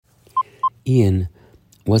Ian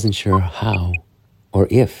wasn't sure how or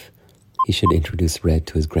if he should introduce Red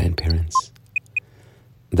to his grandparents.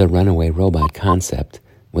 The runaway robot concept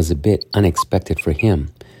was a bit unexpected for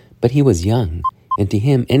him, but he was young, and to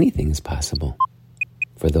him anything is possible.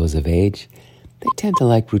 For those of age, they tend to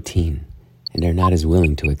like routine, and are not as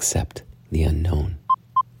willing to accept the unknown.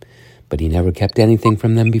 But he never kept anything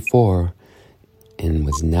from them before, and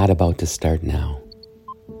was not about to start now.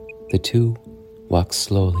 The two walked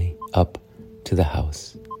slowly up to the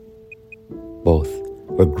house. Both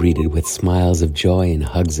were greeted with smiles of joy and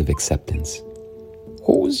hugs of acceptance.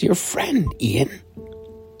 "Who's your friend, Ian?"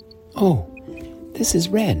 "Oh, this is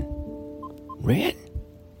Red." "Red?"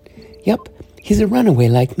 "Yup, he's a runaway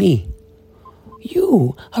like me."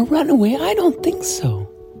 "You, a runaway? I don't think so,"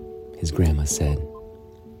 his grandma said,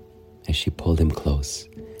 as she pulled him close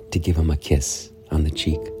to give him a kiss on the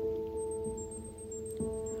cheek.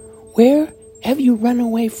 "Where have you run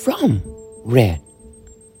away from, Red?"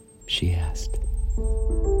 she asked.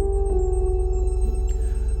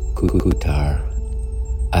 "Kutar,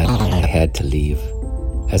 I had to leave,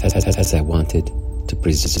 as I wanted to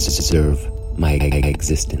preserve my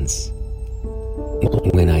existence.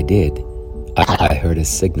 When I did, I heard a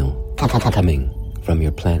signal coming from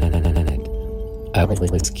your planet. I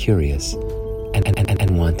was curious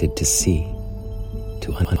and wanted to see,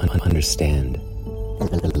 to understand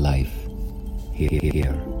life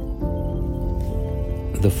here."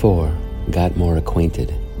 The four got more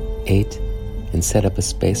acquainted, ate, and set up a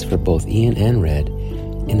space for both Ian and Red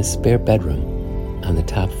in a spare bedroom on the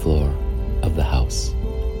top floor of the house.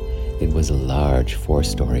 It was a large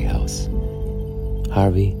 4-story house.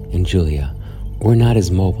 Harvey and Julia were not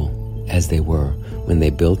as mobile as they were when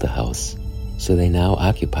they built the house, so they now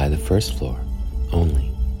occupy the first floor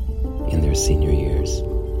only in their senior years.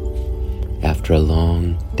 After a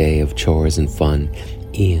long day of chores and fun,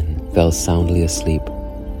 Ian fell soundly asleep,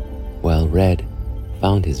 while Red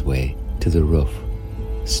found his way to the roof,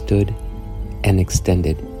 stood and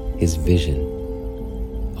extended his vision,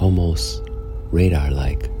 almost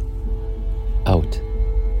radar-like, out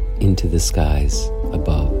into the skies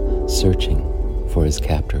above, searching for his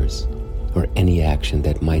captors or any action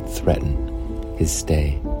that might threaten his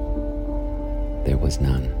stay. There was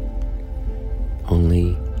none.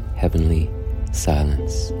 Only heavenly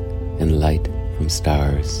silence and light from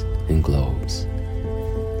stars and globes.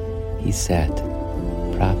 He sat,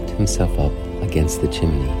 propped himself up against the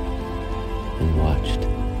chimney, and watched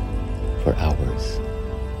for hours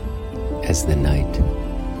as the night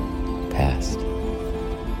passed.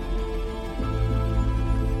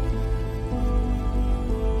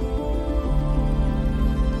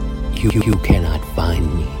 You cannot find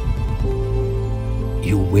me.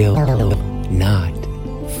 You will not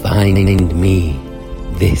find me.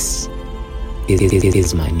 This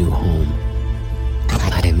is my new home.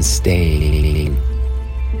 I am staying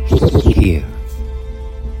here